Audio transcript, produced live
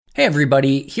Hey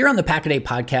everybody, here on the Pack-A-Day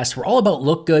podcast, we're all about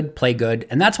look good, play good,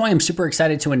 and that's why I'm super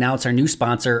excited to announce our new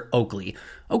sponsor, Oakley.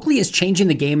 Oakley is changing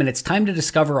the game and it's time to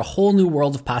discover a whole new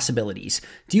world of possibilities.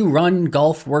 Do you run,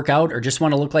 golf, work out, or just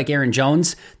want to look like Aaron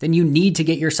Jones? Then you need to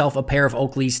get yourself a pair of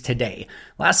Oakleys today.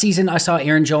 Last season, I saw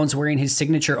Aaron Jones wearing his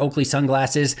signature Oakley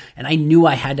sunglasses, and I knew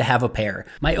I had to have a pair.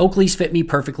 My Oakleys fit me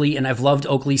perfectly, and I've loved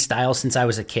Oakley style since I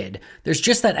was a kid. There's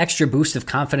just that extra boost of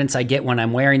confidence I get when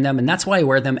I'm wearing them, and that's why I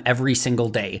wear them every single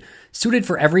day. Suited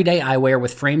for everyday eyewear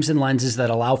with frames and lenses that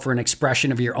allow for an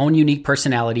expression of your own unique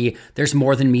personality, there's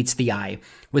more than meets the eye.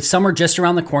 With summer just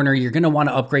around the corner, you're going to want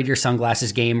to upgrade your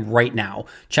sunglasses game right now.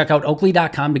 Check out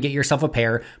Oakley.com to get yourself a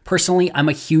pair. Personally, I'm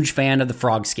a huge fan of the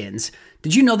frog skins.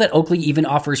 Did you know that Oakley even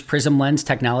offers Prism Lens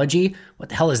technology? What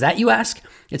the hell is that, you ask?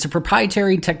 It's a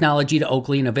proprietary technology to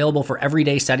Oakley and available for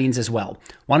everyday settings as well.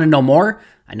 Want to know more?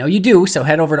 I know you do, so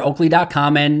head over to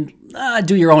Oakley.com and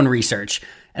do your own research.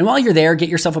 And while you're there, get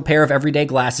yourself a pair of everyday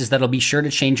glasses that'll be sure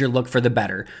to change your look for the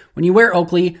better. When you wear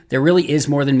Oakley, there really is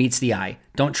more than meets the eye.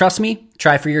 Don't trust me?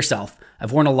 Try for yourself.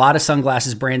 I've worn a lot of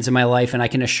sunglasses brands in my life, and I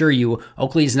can assure you,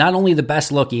 Oakley is not only the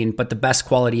best looking, but the best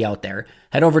quality out there.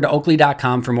 Head over to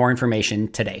Oakley.com for more information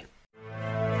today.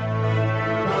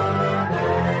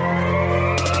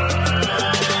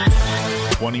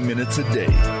 Minutes a day,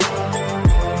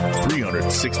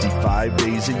 365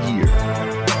 days a year.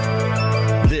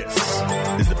 This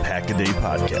is the Pack-A-Day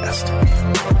Podcast.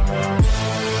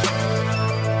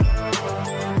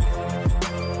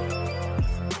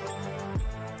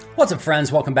 What's up,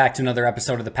 friends? Welcome back to another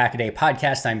episode of the Pack-A-Day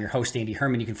Podcast. I'm your host, Andy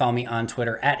Herman. You can follow me on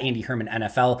Twitter at Andy Herman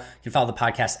NFL. You can follow the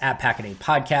podcast at Pack-A-Day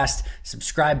Podcast.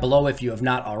 Subscribe below if you have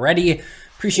not already.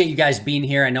 Appreciate you guys being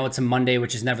here. I know it's a Monday,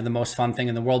 which is never the most fun thing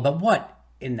in the world, but what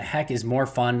in the heck is more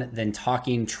fun than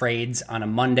talking trades on a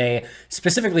Monday,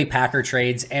 specifically Packer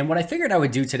trades? And what I figured I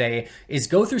would do today is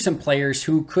go through some players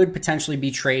who could potentially be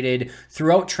traded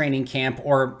throughout training camp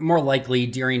or more likely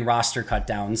during roster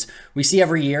cutdowns. We see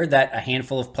every year that a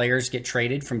handful of players get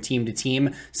traded from team to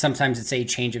team. Sometimes it's a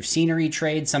change of scenery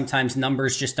trade. Sometimes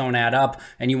numbers just don't add up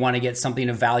and you want to get something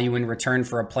of value in return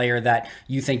for a player that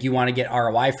you think you want to get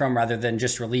ROI from rather than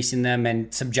just releasing them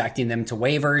and subjecting them to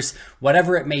waivers.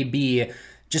 Whatever it may be,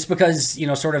 just because,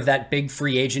 sort of that big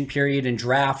free agent period and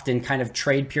draft and kind of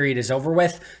trade period is over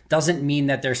with, doesn't mean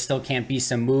that there still can't be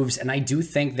some moves. And I do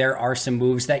think there are some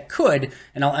moves that could,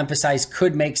 and I'll emphasize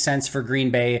could make sense for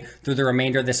Green Bay through the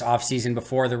remainder of this offseason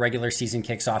before the regular season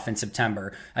kicks off in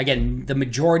September. Again, the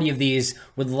majority of these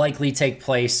would likely take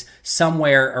place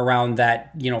somewhere around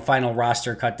that, final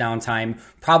roster cut down time.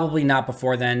 Probably not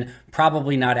before then,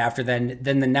 probably not after then.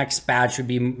 Then the next batch would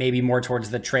be maybe more towards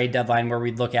the trade deadline where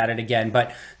we'd look at it again.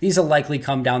 But these will likely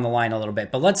come down the line a little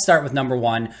bit. But let's start with number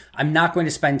one. I'm not going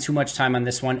to spend too much time on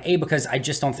this one. A, because I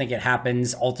just don't think it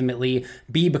happens ultimately.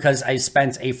 B, because I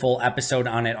spent a full episode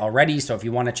on it already. So if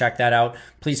you want to check that out,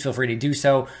 please feel free to do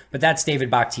so. But that's David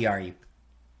Bakhtiari.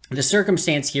 The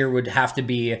circumstance here would have to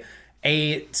be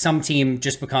some team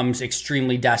just becomes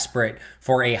extremely desperate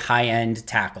for a high-end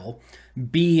tackle.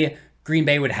 B, Green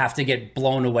Bay would have to get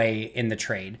blown away in the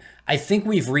trade. I think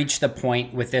we've reached the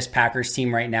point with this Packers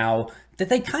team right now that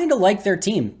they kind of like their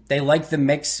team. They like the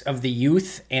mix of the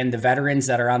youth and the veterans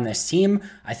that are on this team.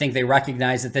 I think they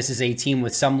recognize that this is a team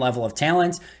with some level of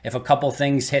talent. If a couple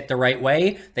things hit the right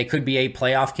way, they could be a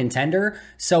playoff contender.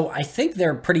 So I think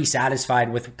they're pretty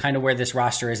satisfied with kind of where this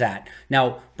roster is at.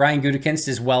 Now, Brian Gutekunst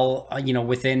is well,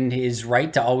 within his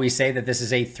right to always say that this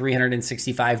is a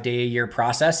 365-day-a-year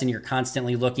process and you're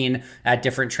constantly looking at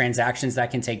different transactions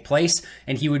that can take place.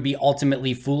 And he would be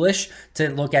ultimately foolish to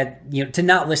look at, to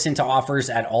not listen to offers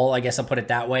at all. I guess I'll put it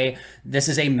that way. This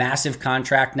is a massive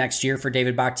contract next year for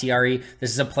David Bakhtiari.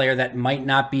 This is a player that might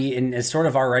not be and has sort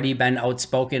of already been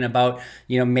outspoken about,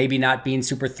 maybe not being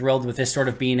super thrilled with this sort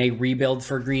of being a rebuild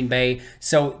for Green Bay.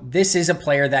 So this is a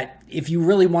player that if you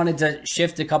really wanted to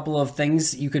shift a couple of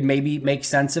things, you could maybe make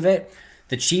sense of it.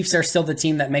 The Chiefs are still the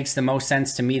team that makes the most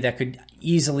sense to me that could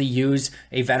easily use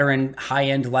a veteran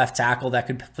high-end left tackle that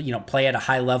could, play at a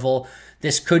high level.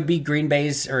 This could be Green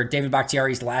Bay's or David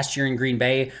Bakhtiari's last year in Green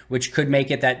Bay, which could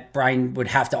make it that Brian would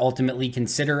have to ultimately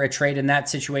consider a trade in that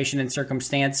situation and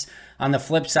circumstance. On the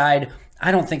flip side, I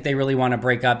don't think they really want to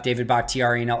break up David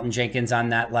Bakhtiari and Elton Jenkins on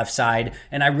that left side.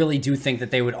 And I really do think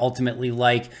that they would ultimately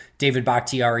like David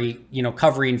Bakhtiari,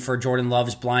 covering for Jordan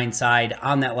Love's blind side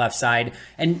on that left side.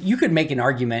 And you could make an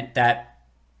argument that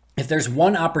if there's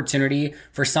one opportunity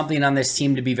for something on this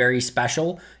team to be very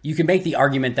special, you can make the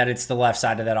argument that it's the left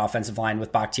side of that offensive line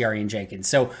with Bakhtiari and Jenkins.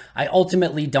 So I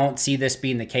ultimately don't see this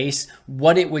being the case.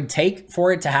 What it would take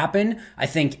for it to happen, I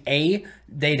think, A,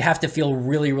 they'd have to feel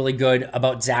really, really good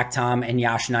about Zach Tom and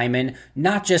Yosh Nijman,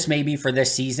 not just maybe for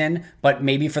this season, but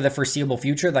maybe for the foreseeable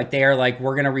future. Like they are like,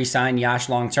 we're going to re-sign Yosh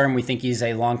long-term. We think he's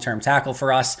a long-term tackle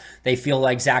for us. They feel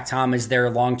like Zach Tom is their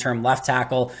long-term left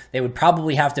tackle. They would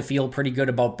probably have to feel pretty good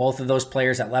about both of those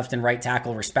players at left and right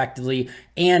tackle respectively.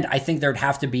 And I think there'd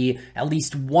have to be at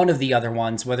least one of the other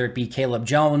ones, whether it be Caleb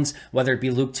Jones, whether it be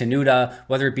Luke Tenuta,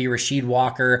 whether it be Rasheed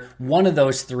Walker, one of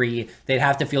those three, they'd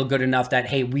have to feel good enough that,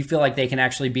 hey, we feel like they can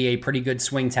actually be a pretty good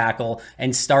swing tackle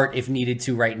and start if needed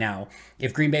to right now.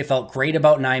 If Green Bay felt great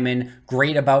about Nijman,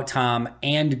 great about Tom,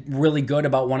 and really good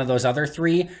about one of those other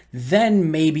three, then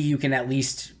maybe you can at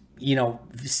least,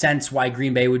 sense why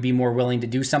Green Bay would be more willing to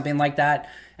do something like that.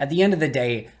 At the end of the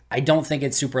day, I don't think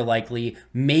it's super likely.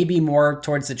 Maybe more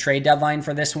towards the trade deadline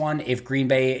for this one if Green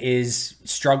Bay is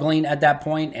struggling at that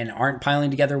point and aren't piling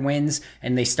together wins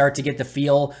and they start to get the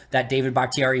feel that David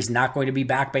Bakhtiari is not going to be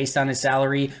back based on his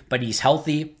salary, but he's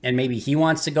healthy and maybe he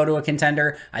wants to go to a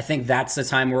contender. I think that's the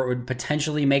time where it would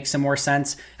potentially make some more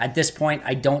sense. At this point,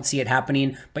 I don't see it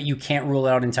happening, but you can't rule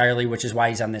it out entirely, which is why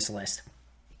he's on this list.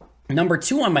 Number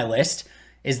 2 on my list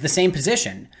is the same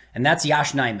position, and that's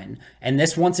Yosh Nijman. And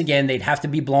this, once again, they'd have to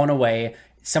be blown away.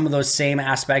 Some of those same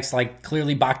aspects, like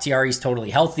clearly Bakhtiari's totally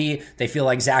healthy. They feel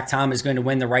like Zach Tom is going to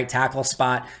win the right tackle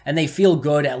spot, and they feel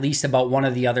good at least about one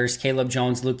of the others, Caleb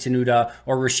Jones, Luke Tenuta,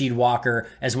 or Rasheed Walker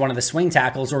as one of the swing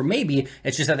tackles, or maybe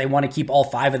it's just that they want to keep all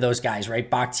 5 of those guys, right?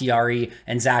 Bakhtiari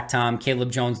and Zach Tom,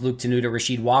 Caleb Jones, Luke Tenuta,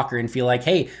 Rasheed Walker, and feel like,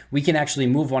 hey, we can actually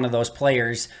move one of those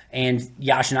players, and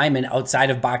Yosh Nijman, outside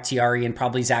of Bakhtiari and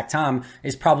probably Zach Tom,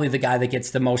 is probably the guy that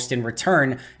gets the most in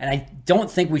return, and I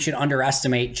don't think we should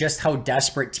underestimate just how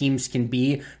desperate teams can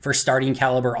be for starting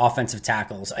caliber offensive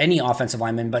tackles, any offensive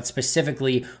lineman, but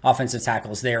specifically offensive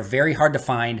tackles. They are very hard to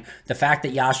find. The fact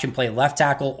that Yosh can play left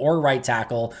tackle or right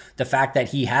tackle, the fact that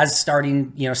he has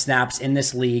starting, snaps in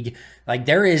this league, like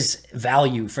there is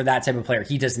value for that type of player.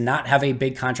 He does not have a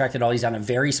big contract at all. He's on a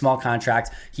very small contract.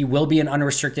 He will be an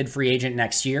unrestricted free agent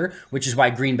next year, which is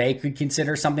why Green Bay could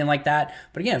consider something like that.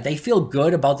 But again, if they feel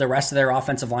good about the rest of their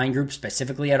offensive line group,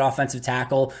 specifically at offensive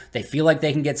tackle, they feel like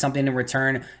they can get something in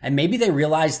return, and maybe they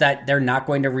realize that they're not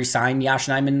going to re-sign Yosh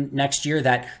Nijman next year,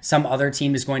 that some other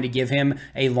team is going to give him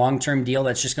a long-term deal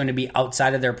that's just going to be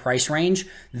outside of their price range,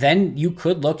 then you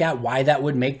could look at why that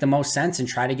would make the most sense and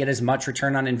try to get as much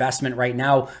return on investment right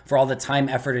now for all the time,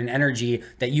 effort, and energy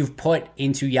that you've put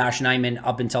into Yosh Nijman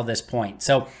up until this point.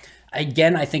 So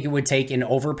again, I think it would take an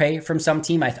overpay from some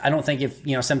team. I don't think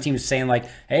if, some team's saying like,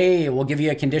 hey, we'll give you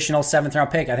a conditional 7th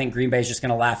round pick, I think Green Bay is just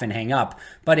going to laugh and hang up.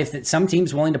 But if some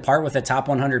team's willing to part with a top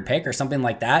 100 pick or something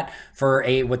like that for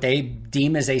what they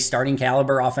deem as a starting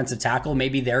caliber offensive tackle,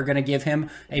 maybe they're going to give him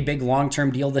a big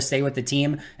long-term deal to stay with the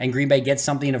team and Green Bay gets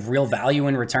something of real value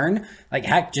in return. Like,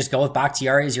 heck, just go with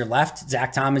Bakhtiari as your left,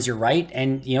 Zach Tom as your right,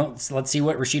 and, let's see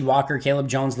what Rasheed Walker, Caleb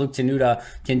Jones, Luke Tenuta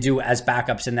can do as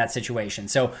backups in that situation.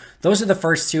 So those are the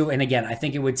first 2. And again, I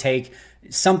think it would take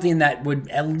something that would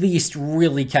at least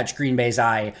really catch Green Bay's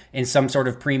eye in some sort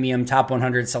of premium top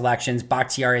 100 selections.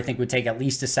 Bakhtiari, I think, would take at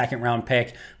least a 2nd round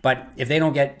pick. But if they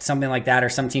don't get something like that, or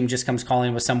some team just comes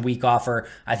calling with some weak offer,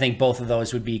 I think both of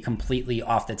those would be completely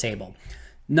off the table.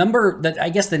 I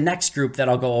guess the next group that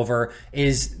I'll go over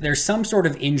is there's some sort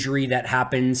of injury that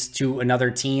happens to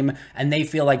another team and they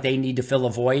feel like they need to fill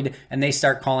a void and they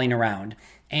start calling around.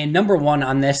 And number 1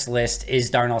 on this list is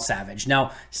Darnell Savage.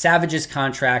 Now, Savage's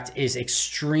contract is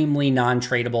extremely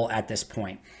non-tradable at this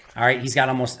point. All right, he's got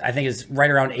almost, I think it's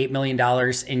right around $8 million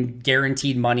in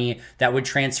guaranteed money that would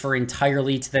transfer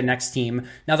entirely to the next team.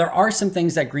 Now, there are some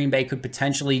things that Green Bay could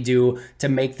potentially do to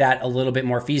make that a little bit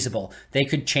more feasible. They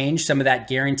could change some of that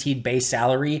guaranteed base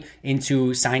salary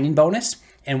into signing bonus.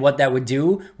 And what that would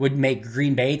do would make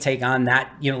Green Bay take on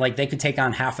that, they could take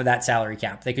on half of that salary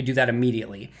cap. They could do that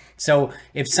immediately. So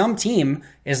if some team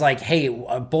is like, hey,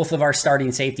 both of our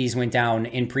starting safeties went down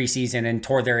in preseason and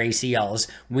tore their ACLs,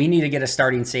 we need to get a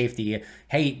starting safety.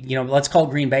 Hey, let's call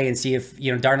Green Bay and see if,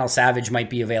 Darnell Savage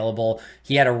might be available.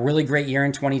 He had a really great year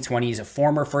in 2020. He's a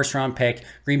former 1st round pick.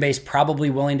 Green Bay's probably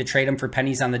willing to trade him for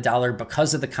pennies on the dollar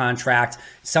because of the contract.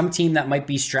 Some team that might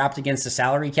be strapped against the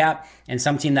salary cap and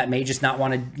some team that may just not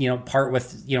want to, part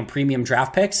with, premium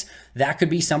draft picks, that could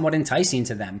be somewhat enticing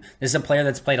to them. This is a player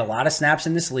that's played a lot of snaps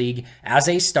in this league as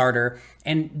a starter.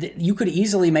 And you could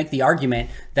easily make the argument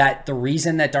that the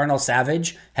reason that Darnell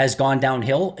Savage has gone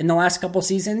downhill in the last couple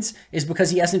seasons is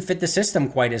because he hasn't fit the system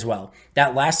quite as well.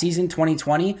 That last season,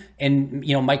 2020, in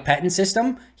Mike Pettine's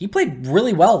system, he played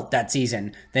really well that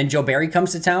season. Then Joe Barry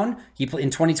comes to town. He in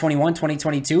 2021,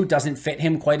 2022 doesn't fit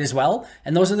him quite as well.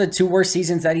 And those are the 2 worst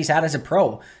seasons that he's had as a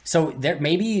pro. So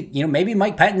maybe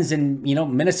Mike Pettine's in,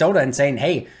 Minnesota and saying,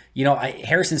 hey,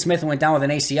 Harrison Smith went down with an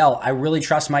ACL. I really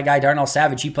trust my guy, Darnell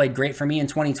Savage. He played great for me in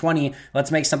 2020.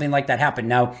 Let's make something like that happen.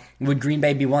 Now, would Green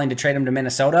Bay be willing to trade him to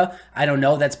Minnesota? I don't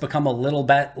know. That's become a little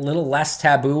less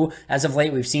taboo as of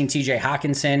late. We've seen TJ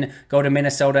Hawkinson go to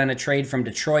Minnesota in a trade from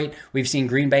Detroit. We've seen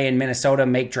Green Bay and Minnesota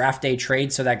make draft day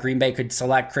trades so that Green Bay could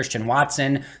select Christian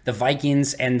Watson. The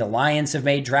Vikings and the Lions have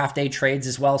made draft day trades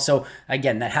as well. So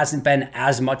again, that hasn't been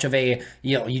as much of a,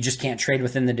 you just can't trade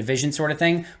within the division sort of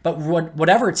thing. But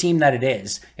whatever team that it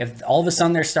is, if all of a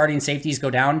sudden their starting safeties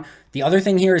go down, the other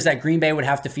thing here is that Green Bay would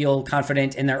have to feel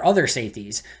confident in their other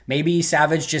safeties. Maybe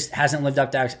Savage just hasn't lived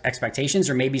up to expectations,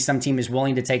 or maybe some team is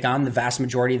willing to take on the vast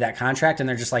majority of that contract and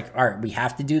they're just like, all right, we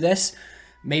have to do this.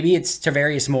 Maybe it's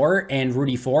Tavarius Moore and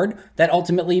Rudy Ford that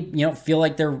ultimately, feel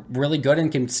like they're really good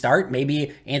and can start.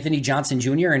 Maybe Anthony Johnson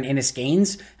Jr. and Ennis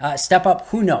Gaines step up.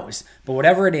 Who knows? But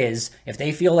whatever it is, if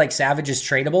they feel like Savage is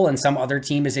tradable and some other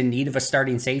team is in need of a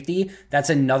starting safety, that's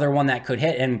another one that could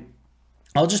hit. And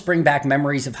I'll just bring back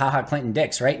memories of Clinton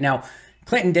Dix, right? Now,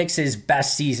 Clinton Dix's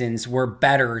best seasons were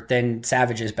better than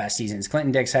Savage's best seasons.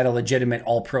 Clinton Dix had a legitimate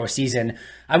all-pro season.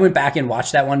 I went back and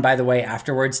watched that one, by the way,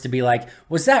 afterwards to be like,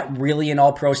 was that really an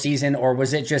all-pro season, or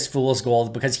was it just fool's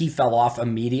gold because he fell off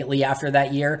immediately after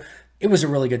that year? It was a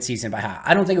really good season by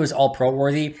I don't think it was all-pro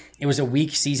worthy. It was a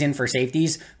weak season for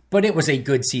safeties, but it was a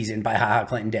good season by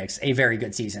Clinton Dix, a very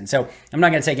good season. So I'm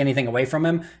not going to take anything away from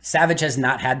him. Savage has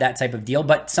not had that type of deal,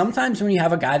 but sometimes when you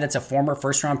have a guy that's a former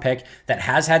first-round pick that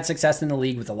has had success in the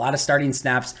league with a lot of starting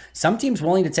snaps, some teams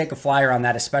willing to take a flyer on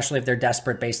that, especially if they're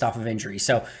desperate based off of injury.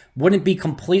 So wouldn't be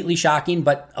completely shocking,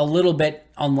 but a little bit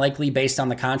unlikely based on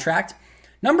the contract.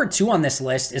 Number 2 on this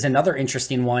list is another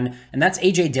interesting one, and that's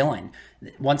A.J. Dillon.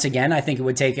 Once again, I think it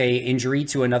would take a injury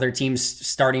to another team's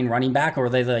starting running back, or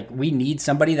they're like, we need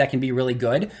somebody that can be really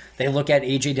good. They look at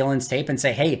A.J. Dillon's tape and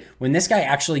say, hey, when this guy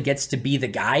actually gets to be the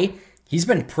guy, he's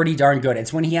been pretty darn good.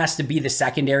 It's when he has to be the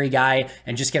secondary guy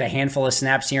and just get a handful of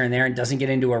snaps here and there and doesn't get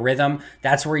into a rhythm.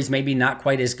 That's where he's maybe not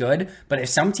quite as good. But if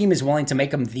some team is willing to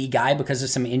make him the guy because of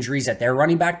some injuries at their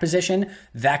running back position,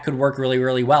 that could work really,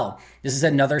 really well. This is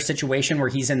another situation where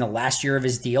he's in the last year of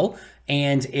his deal.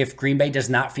 And if Green Bay does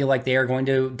not feel like they are going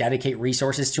to dedicate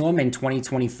resources to him in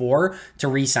 2024 to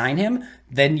re-sign him,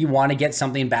 then you want to get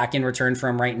something back in return for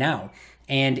him right now.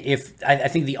 And I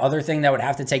think the other thing that would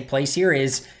have to take place here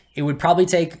is it would probably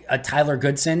take a Tyler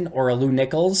Goodson or a Lou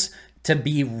Nichols to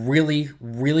be really,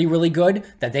 really, really good,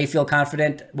 that they feel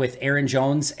confident with Aaron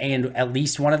Jones and at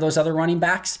least one of those other running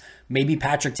backs. Maybe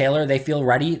Patrick Taylor, they feel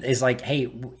ready, is like,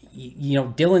 hey,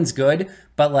 Dillon's good,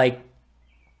 but like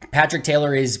Patrick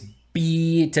Taylor is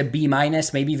B to B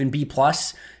minus, maybe even B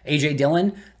plus. AJ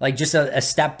Dillon, like just a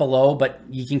step below, but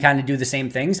you can kind of do the same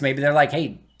things. Maybe they're like,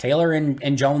 hey, Taylor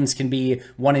and Jones can be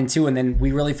 1 and 2, and then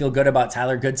we really feel good about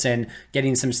Tyler Goodson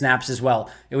getting some snaps as well.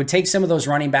 It would take some of those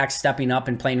running backs stepping up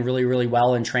and playing really, really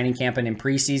well in training camp and in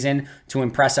preseason to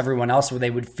impress everyone else, where they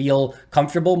would feel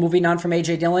comfortable moving on from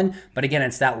A.J. Dillon. But again,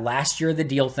 it's that last year of the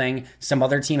deal thing. Some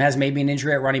other team has maybe an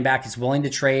injury at running back, is willing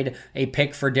to trade a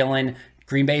pick for Dillon.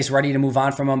 Green Bay is ready to move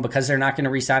on from him because they're not going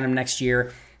to re-sign him next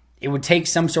year. It would take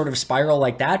some sort of spiral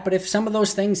like that, but if some of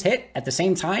those things hit at the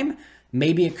same time,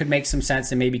 maybe it could make some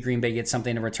sense, and maybe Green Bay gets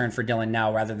something in return for Dillon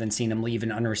now rather than seeing him leave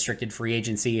in unrestricted free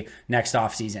agency next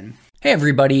offseason. Hey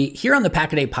everybody, here on the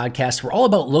Pack-A-Day podcast, we're all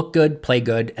about look good, play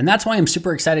good, and that's why I'm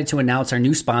super excited to announce our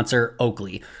new sponsor,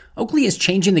 Oakley. Oakley is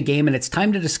changing the game, and it's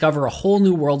time to discover a whole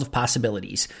new world of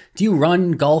possibilities. Do you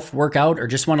run, golf, work out, or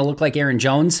just want to look like Aaron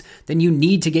Jones? Then you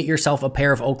need to get yourself a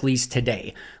pair of Oakleys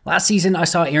today. Last season, I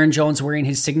saw Aaron Jones wearing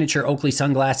his signature Oakley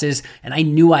sunglasses, and I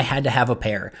knew I had to have a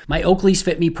pair. My Oakleys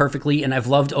fit me perfectly, and I've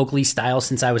loved Oakley style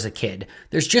since I was a kid.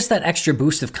 There's just that extra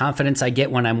boost of confidence I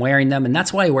get when I'm wearing them, and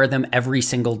that's why I wear them every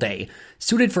single day.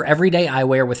 Suited for everyday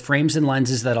eyewear with frames and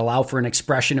lenses that allow for an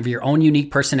expression of your own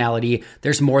unique personality,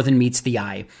 there's more than meets the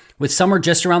eye. With summer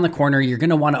just around the corner, you're going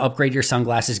to want to upgrade your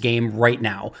sunglasses game right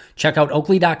now. Check out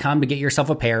Oakley.com to get yourself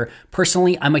a pair.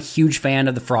 Personally, I'm a huge fan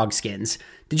of the frog skins.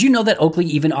 Did you know that Oakley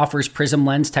even offers Prism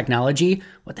Lens technology?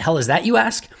 What the hell is that, you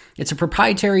ask? It's a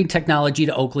proprietary technology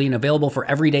to Oakley and available for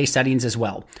everyday settings as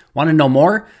well. Want to know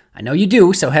more? I know you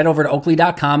do, so head over to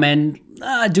Oakley.com and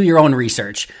do your own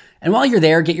research. And while you're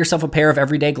there, get yourself a pair of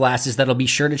everyday glasses that'll be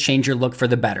sure to change your look for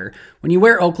the better. When you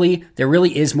wear Oakley, there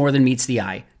really is more than meets the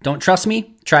eye. Don't trust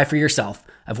me? Try for yourself.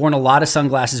 I've worn a lot of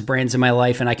sunglasses brands in my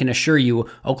life, and I can assure you,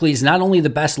 Oakley is not only the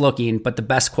best looking, but the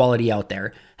best quality out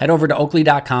there. Head over to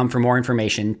Oakley.com for more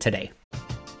information today.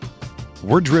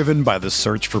 We're driven by the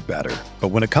search for better. But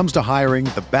when it comes to hiring,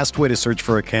 the best way to search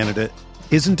for a candidate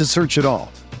isn't to search at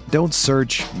all. Don't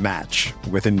search, match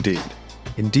with Indeed.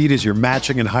 Indeed is your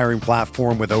matching and hiring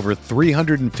platform with over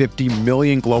 350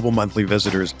 million global monthly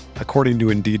visitors, according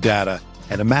to Indeed data,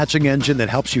 and a matching engine that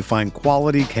helps you find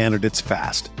quality candidates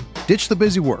fast. Ditch the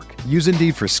busy work. Use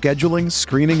Indeed for scheduling,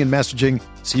 screening, and messaging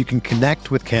so you can connect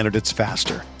with candidates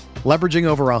faster. Leveraging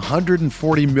over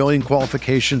 140 million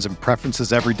qualifications and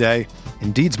preferences every day,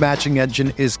 Indeed's matching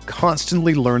engine is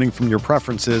constantly learning from your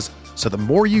preferences, so the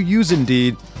more you use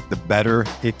Indeed, the better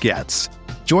it gets.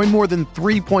 Join more than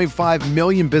 3.5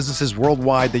 million businesses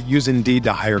worldwide that use Indeed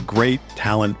to hire great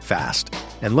talent fast.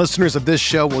 And listeners of this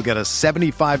show will get a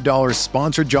 $75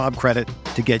 sponsored job credit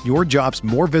to get your jobs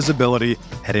more visibility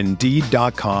at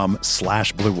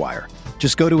Indeed.com/Blue Wire.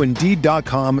 Just go to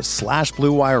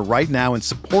Indeed.com/Blue Wire right now and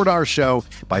support our show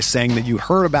by saying that you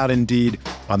heard about Indeed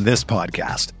on this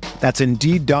podcast. That's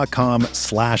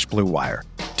Indeed.com/Blue Wire.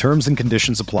 Terms and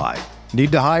conditions apply.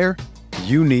 Need to hire?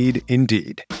 You need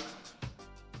Indeed.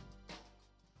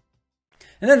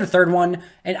 And then the third one,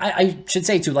 and I should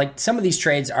say too, like some of these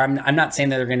trades are, I'm not saying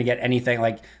that they're going to get anything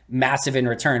like massive in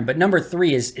return, but number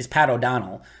 3 is Pat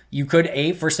O'Donnell. You could,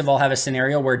 first of all, have a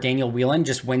scenario where Daniel Whelan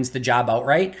just wins the job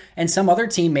outright, and some other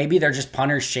team, maybe they're just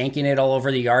punters shanking it all over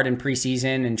the yard in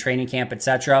preseason and training camp,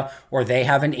 etc., or they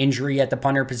have an injury at the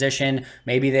punter position.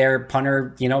 Maybe their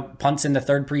punter, punts in the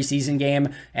third preseason game,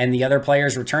 and the other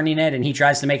player's returning it, and he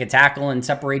tries to make a tackle and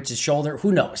separates his shoulder.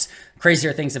 Who knows?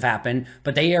 Crazier things have happened,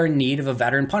 but they are in need of a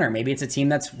veteran punter. Maybe it's a team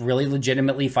that's really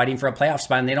legitimately fighting for a playoff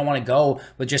spot, and they don't want to go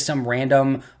with just some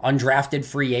random undrafted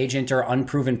free agent or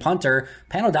unproven punter.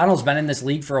 Pat O'Donnell's been in this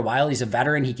league for a while. He's a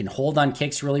veteran. He can hold on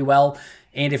kicks really well.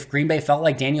 And if Green Bay felt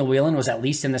like Daniel Whelan was at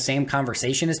least in the same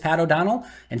conversation as Pat O'Donnell,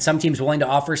 and some team's willing to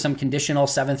offer some conditional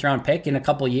 7th-round pick in a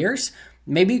couple years,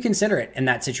 maybe you consider it in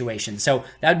that situation. So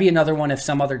that would be another one if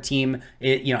some other team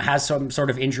has some sort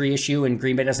of injury issue and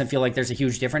Green Bay doesn't feel like there's a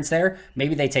huge difference there.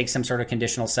 Maybe they take some sort of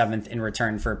conditional 7th in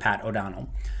return for Pat O'Donnell.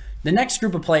 The next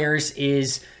group of players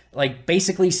is like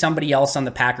basically somebody else on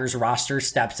the Packers roster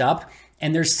steps up,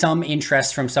 and there's some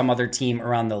interest from some other team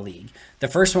around the league. The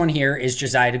first one here is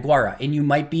Josiah DeGuara, and you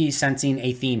might be sensing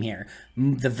a theme here.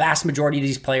 The vast majority of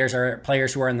these players are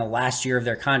players who are in the last year of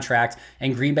their contract,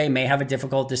 and Green Bay may have a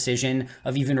difficult decision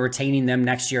of even retaining them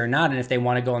next year or not, and if they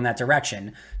want to go in that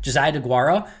direction. Josiah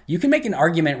DeGuara, you can make an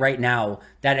argument right now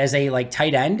that as a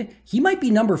tight end, he might be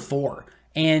number 4.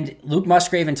 And Luke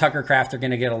Musgrave and Tucker Kraft are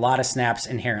going to get a lot of snaps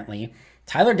inherently.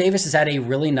 Tyler Davis has had a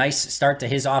really nice start to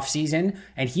his offseason,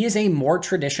 and he is a more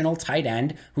traditional tight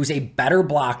end who's a better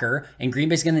blocker, and Green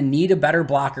Bay's going to need a better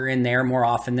blocker in there more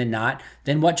often than not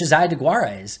than what Josiah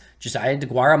DeGuara is. Josiah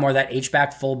DeGuara, more that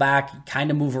H-back, fullback,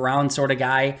 kind of move around sort of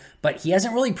guy, but he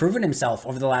hasn't really proven himself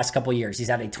over the last couple of years. He's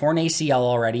had a torn ACL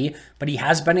already, but he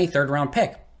has been a 3rd-round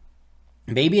pick.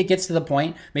 Maybe it gets to the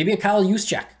point, maybe a Kyle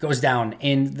Juszczyk goes down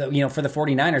in the, for the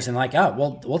 49ers and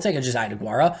we'll take a Josiah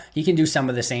DeGuara. He can do some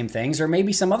of the same things. Or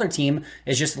maybe some other team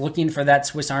is just looking for that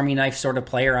Swiss Army knife sort of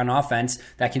player on offense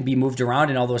that can be moved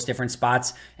around in all those different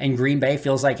spots. And Green Bay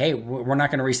feels like, hey, we're not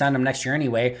going to re-sign him next year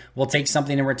anyway. We'll take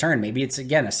something in return. Maybe it's,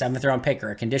 again, a 7th-round pick or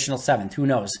a conditional 7th. Who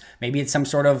knows? Maybe it's some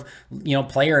sort of,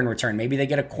 player in return. Maybe they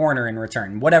get a corner in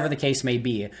return. Whatever the case may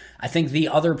be. I think the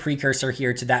other precursor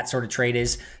here to that sort of trade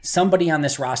is somebody on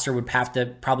this roster would have to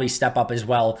probably step up as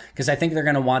well, because I think they're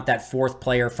going to want that 4th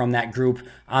player from that group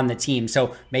on the team.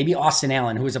 So maybe Austin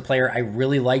Allen, who is a player I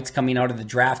really liked coming out of the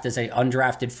draft as an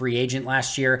undrafted free agent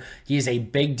last year. He is a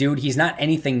big dude. He's not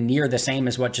anything near the same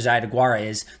as what Josiah DeGuara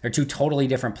is. They're 2 totally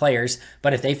different players,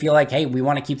 but if they feel like, hey, we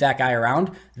want to keep that guy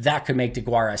around, that could make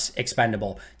DeGuara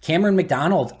expendable. Cameron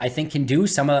McDonald, I think, can do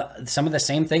some of the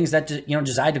same things that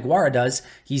Josiah DeGuara does.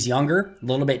 He's younger, a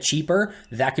little bit cheaper.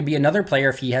 That could be another player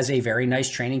if he has a very nice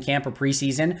training camp or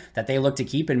preseason that they look to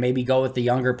keep and maybe go with the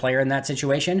younger player in that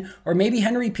situation. Or maybe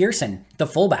Henry Pearson, the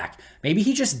fullback. Maybe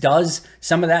he just does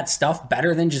some of that stuff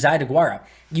better than Josiah DeGuara.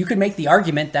 You could make the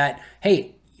argument that,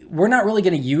 hey, we're not really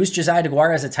going to use Josiah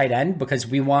DeGuara as a tight end because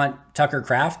we want Tucker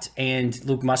Kraft and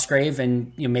Luke Musgrave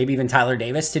and maybe even Tyler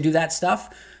Davis to do that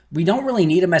stuff. We don't really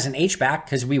need him as an H-back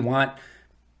because we want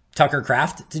Tucker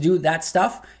Kraft to do that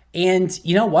stuff. And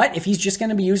you know what? If he's just going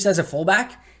to be used as a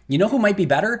fullback, you know who might be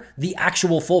better? The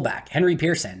actual fullback, Henry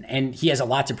Pearson. And he has a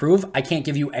lot to prove. I can't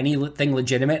give you anything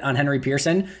legitimate on Henry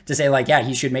Pearson to say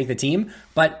he should make the team.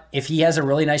 But if he has a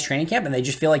really nice training camp and they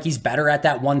just feel like he's better at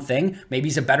that one thing, maybe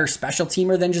he's a better special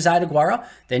teamer than Josiah DeGuara,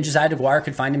 then Josiah DeGuara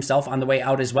could find himself on the way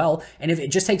out as well. And if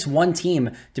it just takes one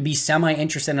team to be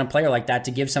semi-interested in a player like that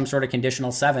to give some sort of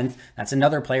conditional 7th, that's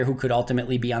another player who could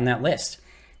ultimately be on that list.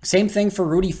 Same thing for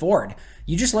Rudy Ford.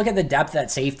 You just look at the depth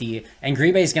at safety, and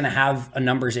Green Bay is going to have a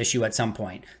numbers issue at some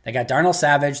point. They got Darnell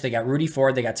Savage, they got Rudy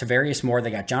Ford, they got Tavarius Moore,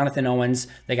 they got Jonathan Owens,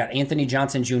 they got Anthony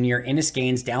Johnson Jr., Innis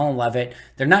Gaines, Dallin Leavitt.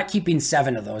 They're not keeping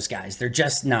 7 of those guys. They're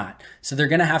just not. So they're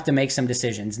going to have to make some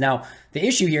decisions. Now, the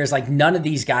issue here is like none of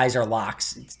these guys are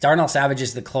locks. Darnell Savage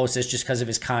is the closest just because of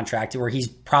his contract, where he's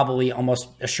probably almost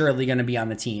assuredly going to be on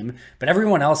the team. But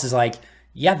everyone else is like,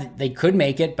 yeah, they could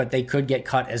make it, but they could get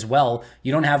cut as well.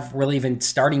 You don't have really even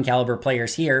starting caliber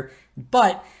players here.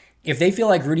 But if they feel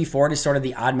like Rudy Ford is sort of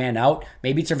the odd man out,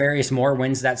 maybe Tavarius Moore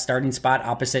wins that starting spot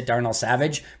opposite Darnell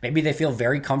Savage. Maybe they feel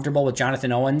very comfortable with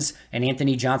Jonathan Owens and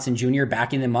Anthony Johnson Jr.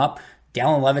 backing them up.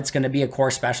 Dallin Leavitt's going to be a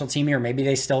core special teamer. Maybe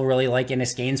they still really like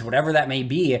Innis Gaines, whatever that may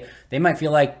be. They might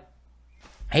feel like,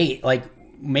 hey, like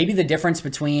maybe the difference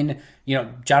between,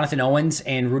 Jonathan Owens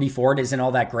and Rudy Ford isn't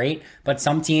all that great, but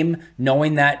some team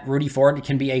knowing that Rudy Ford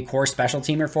can be a core special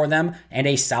teamer for them and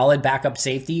a solid backup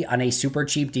safety on a super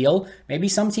cheap deal, maybe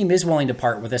some team is willing to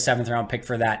part with a 7th round pick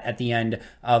for that at the end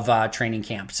of training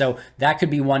camp. So that could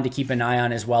be one to keep an eye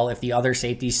on as well if the other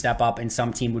safeties step up and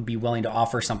some team would be willing to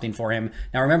offer something for him.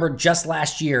 Now remember, just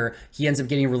last year, he ends up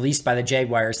getting released by the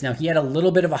Jaguars. Now he had a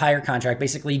little bit of a higher contract,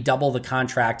 basically double the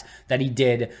contract that he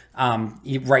did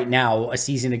right now a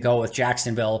season ago with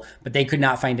Jacksonville, but they could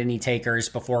not find any takers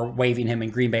before waiving him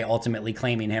and Green Bay ultimately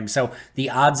claiming him. So the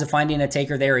odds of finding a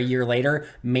taker there a year later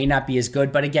may not be as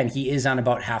good, but again, he is on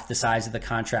about half the size of the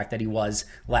contract that he was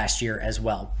last year as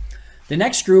well. The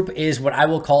next group is what I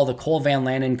will call the Cole Van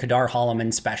Lanen, Kadar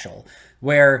Holloman special,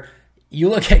 where you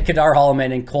look at Kadar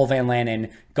Holloman and Cole Van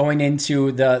Lanen going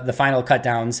into the final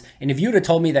cutdowns, and if you'd have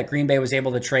told me that Green Bay was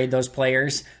able to trade those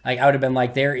players, like I would have been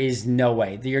like, there is no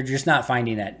way. You're just not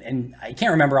finding it. And I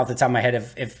can't remember off the top of my head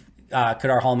if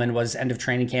Kadar Holloman was end of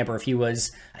training camp or if he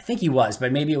was, I think he was,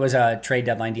 but maybe it was a trade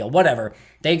deadline deal. Whatever.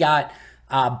 They got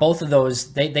both of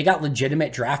those, they got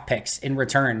legitimate draft picks in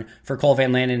return for Cole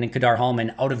Van Lanen and Kadar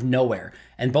Holloman out of nowhere.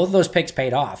 And both of those picks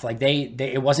paid off. Like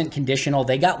it wasn't conditional.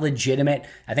 They got legitimate,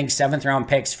 I think, 7th round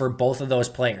picks for both of those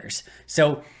players.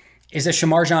 So is a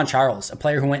Shamar Jean-Charles, a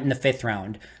player who went in the 5th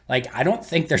round. Like, I don't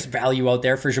think there's value out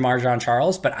there for Shamar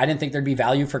Jean-Charles, but I didn't think there'd be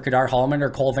value for Kadar Holloman or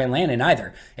Cole Van Lanen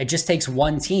either. It just takes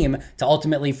one team to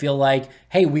ultimately feel like,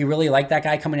 hey, we really like that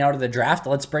guy coming out of the draft.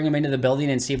 Let's bring him into the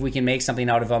building and see if we can make something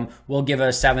out of him. We'll give a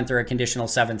 7th or a conditional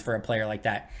 7th for a player like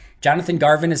that. Jonathan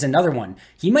Garvin is another one.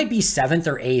 He might be 7th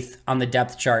or 8th on the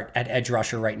depth chart at edge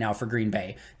rusher right now for Green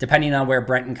Bay, depending on where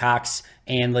Brenton Cox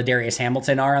and Ladarius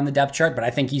Hamilton are on the depth chart. But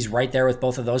I think he's right there with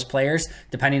both of those players,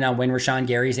 depending on when Rashawn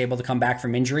Gary is able to come back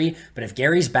from injury. But if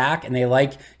Gary's back and they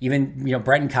like even,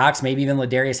 Brenton Cox, maybe even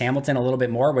Ladarius Hamilton a little bit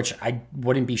more, which I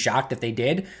wouldn't be shocked if they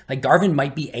did, like Garvin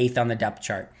might be 8th on the depth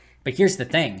chart. But here's the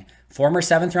thing, former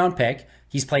 7th round pick.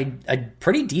 He's played a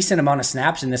pretty decent amount of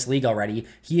snaps in this league already.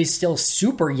 He is still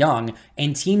super young,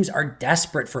 and teams are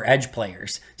desperate for edge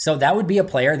players. So that would be a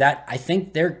player that I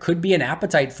think there could be an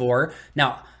appetite for.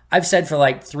 Now, I've said for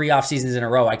like 3 off seasons in a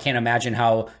row, I can't imagine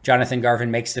how Jonathan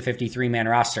Garvin makes the 53-man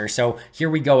roster. So here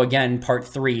we go again, part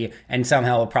 3, and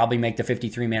somehow will probably make the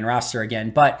 53-man roster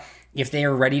again. But if they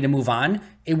are ready to move on,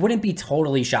 it wouldn't be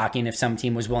totally shocking if some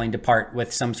team was willing to part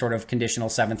with some sort of conditional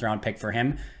 7th round pick for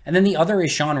him. And then the other is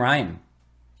Sean Rhyan.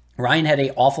 Ryan had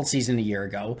an awful season a year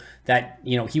ago that,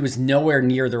 he was nowhere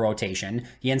near the rotation.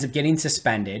 He ends up getting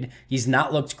suspended. He's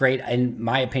not looked great, in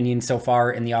my opinion, so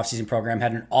far in the offseason program.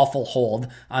 Had an awful hold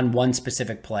on one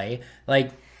specific play.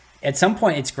 Like, at some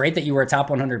point, it's great that you were a top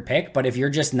 100 pick, but if you're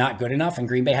just not good enough, and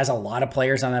Green Bay has a lot of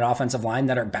players on that offensive line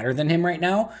that are better than him right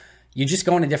now, you just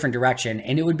go in a different direction.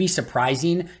 And it would be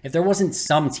surprising if there wasn't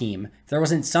some team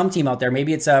out there.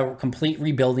 Maybe it's a complete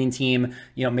rebuilding team.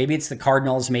 Maybe it's the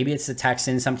Cardinals. Maybe it's the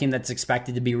Texans, some team that's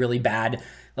expected to be really bad.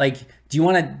 Like, do you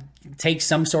want to take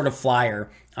some sort of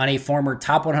flyer on a former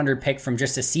top 100 pick from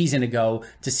just a season ago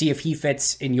to see if he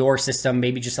fits in your system,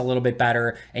 maybe just a little bit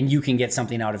better, and you can get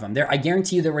something out of him? I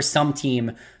guarantee you there was some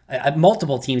team,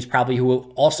 multiple teams probably,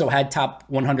 who also had top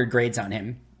 100 grades on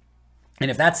him.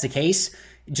 And if that's the case,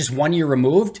 just 1 year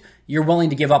removed, you're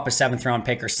willing to give up a 7th round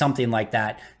pick or something like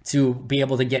that to be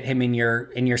able to get him in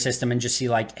your system and just see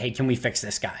like, hey, can we fix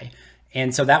this guy?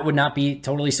 And so that would not be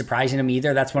totally surprising to me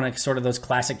either. That's one of sort of those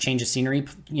classic change of scenery,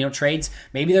 trades.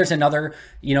 Maybe there's another,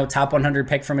 top 100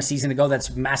 pick from a season ago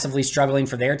that's massively struggling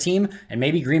for their team. And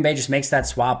maybe Green Bay just makes that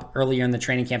swap earlier in the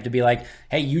training camp to be like,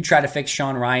 hey, you try to fix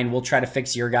Sean Rhyan. We'll try to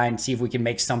fix your guy and see if we can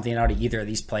make something out of either of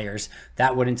these players.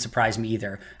 That wouldn't surprise me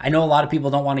either. I know a lot of people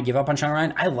don't want to give up on Sean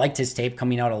Rhyan. I liked his tape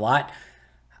coming out a lot.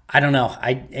 I don't know.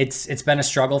 It's been a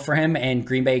struggle for him, and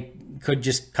Green Bay could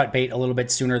just cut bait a little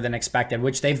bit sooner than expected,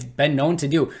 which they've been known to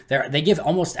do. They give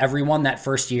almost everyone that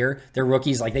first year. They're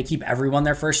rookies, like they keep everyone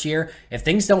their first year. If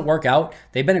things don't work out,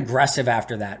 they've been aggressive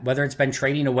after that, whether it's been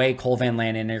trading away Cole Van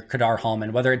Lannon or Kadar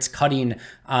Hallman, whether it's cutting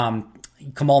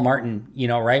Kamal Martin,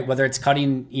 right? Whether it's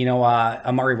cutting,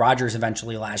 Amari Rogers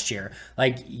eventually last year.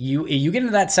 Like you get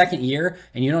into that second year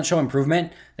and you don't show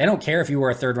improvement, they don't care if you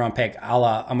were a third round pick a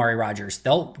la Amari Rogers.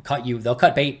 They'll cut you. They'll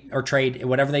cut bait or trade,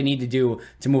 whatever they need to do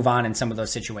to move on in some of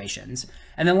those situations.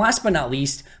 And then last but not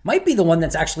least, might be the one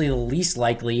that's actually the least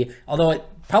likely, although it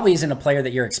probably isn't a player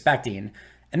that you're expecting.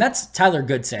 And that's Tyler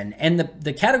Goodson. And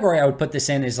the category I would put this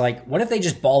in is like, what if they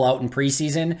just ball out in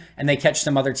preseason and they catch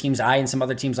some other team's eye and some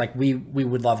other teams like, we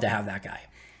would love to have that guy.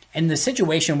 And the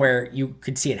situation where you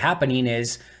could see it happening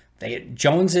is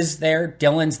Jones is there,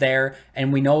 Dillon's there,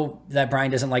 and we know that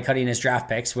Brian doesn't like cutting his draft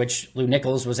picks, which Lou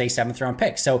Nichols was a 7th round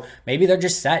pick. So maybe they're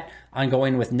just set on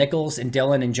going with Nichols and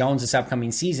Dillon and Jones this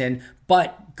upcoming season,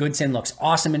 but Goodson looks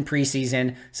awesome in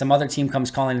preseason. Some other team comes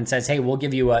calling and says, hey, we'll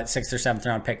give you a 6th or 7th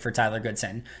round pick for Tyler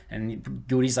Goodson. And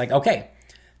Goody's like, okay.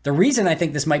 The reason I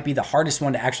think this might be the hardest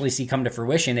one to actually see come to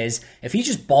fruition is if he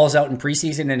just balls out in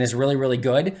preseason and is really, really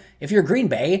good, if you're Green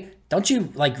Bay, don't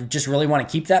you just really want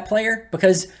to keep that player?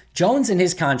 Because Jones and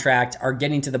his contract are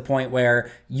getting to the point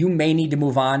where you may need to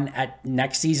move on at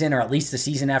next season or at least the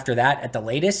season after that at the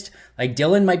latest. Like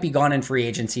Dillon might be gone in free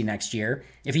agency next year.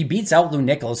 If he beats out Lou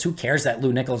Nichols, who cares that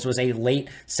Lou Nichols was a late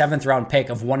 7th round pick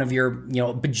of one of your,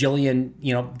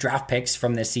 bajillion, draft picks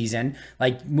from this season?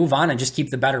 Like move on and just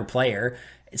keep the better player.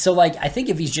 So, I think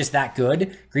if he's just that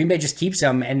good, Green Bay just keeps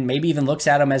him and maybe even looks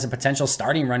at him as a potential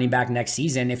starting running back next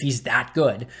season if he's that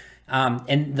good.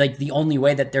 And the only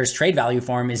way that there's trade value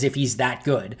for him is if he's that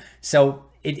good. So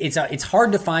it's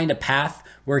hard to find a path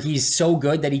where he's so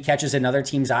good that he catches another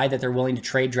team's eye that they're willing to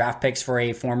trade draft picks for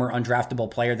a former undraftable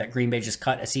player that Green Bay just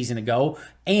cut a season ago.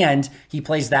 And he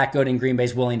plays that good and Green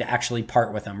Bay's willing to actually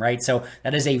part with him, right? So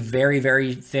that is a very,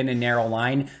 very thin and narrow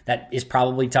line that is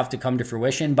probably tough to come to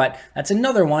fruition. But that's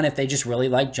another one. If they just really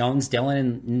like Jones, Dillon,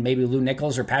 and maybe Lou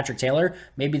Nichols or Patrick Taylor,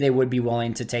 maybe they would be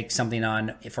willing to take something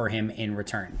on for him in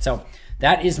return. So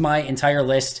that is my entire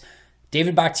list.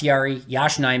 David Bakhtiari,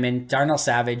 Yosh Nijman, Darnell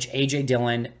Savage, A.J.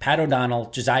 Dillon, Pat O'Donnell,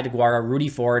 Josiah DeGuara, Rudy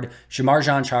Ford, Shamar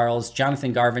Jean-Charles,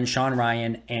 Jonathan Garvin, Sean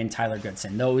Ryan, and Tyler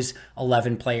Goodson. Those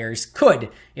 11 players could,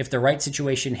 if the right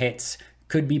situation hits,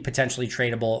 could be potentially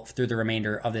tradable through the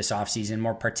remainder of this offseason,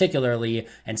 more particularly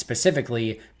and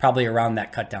specifically probably around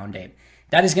that cut down date.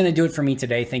 That is going to do it for me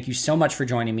today. Thank you so much for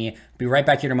joining me. I'll be right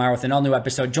back here tomorrow with an all-new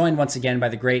episode, joined once again by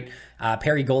the great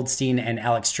Perry Goldstein and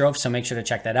Alex Strofe, so make sure to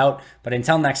check that out. But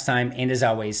until next time, and as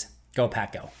always, go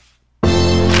Pack Go.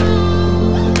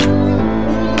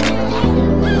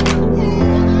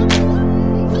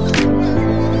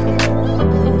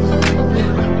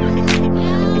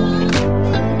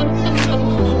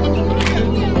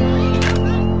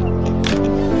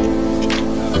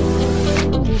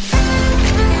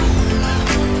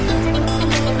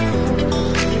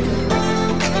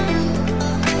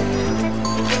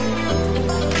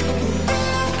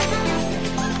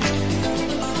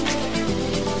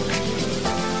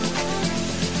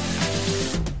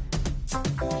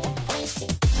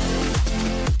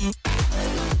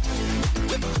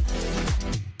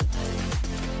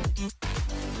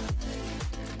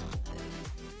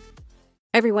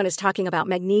 Everyone is talking about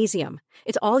magnesium.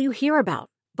 It's all you hear about.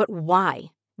 But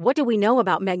why? What do we know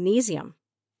about magnesium?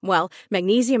 Well,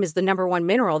 magnesium is the #1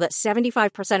 mineral that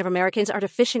 75% of Americans are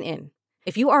deficient in.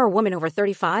 If you are a woman over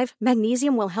 35,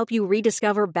 magnesium will help you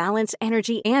rediscover balance,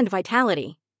 energy, and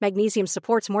vitality. Magnesium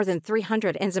supports more than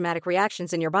 300 enzymatic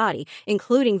reactions in your body,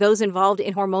 including those involved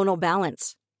in hormonal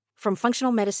balance. From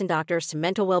functional medicine doctors to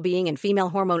mental well-being and female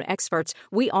hormone experts,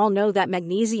 we all know that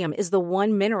magnesium is the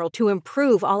one mineral to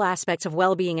improve all aspects of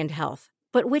well-being and health.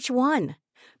 But which one?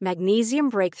 Magnesium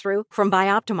Breakthrough from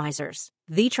Bioptimizers,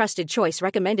 the trusted choice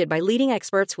recommended by leading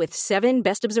experts with 7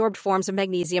 best-absorbed forms of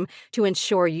magnesium to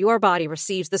ensure your body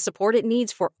receives the support it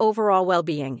needs for overall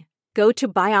well-being. Go to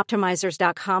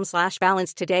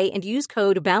bioptimizers.com/balance today and use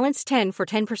code BALANCE10 for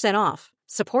 10% off.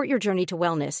 Support your journey to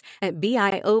wellness at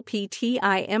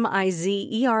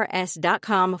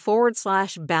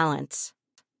bioptimizers.com/balance.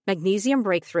 Magnesium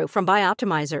Breakthrough from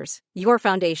Bioptimizers, your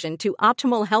foundation to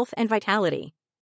optimal health and vitality.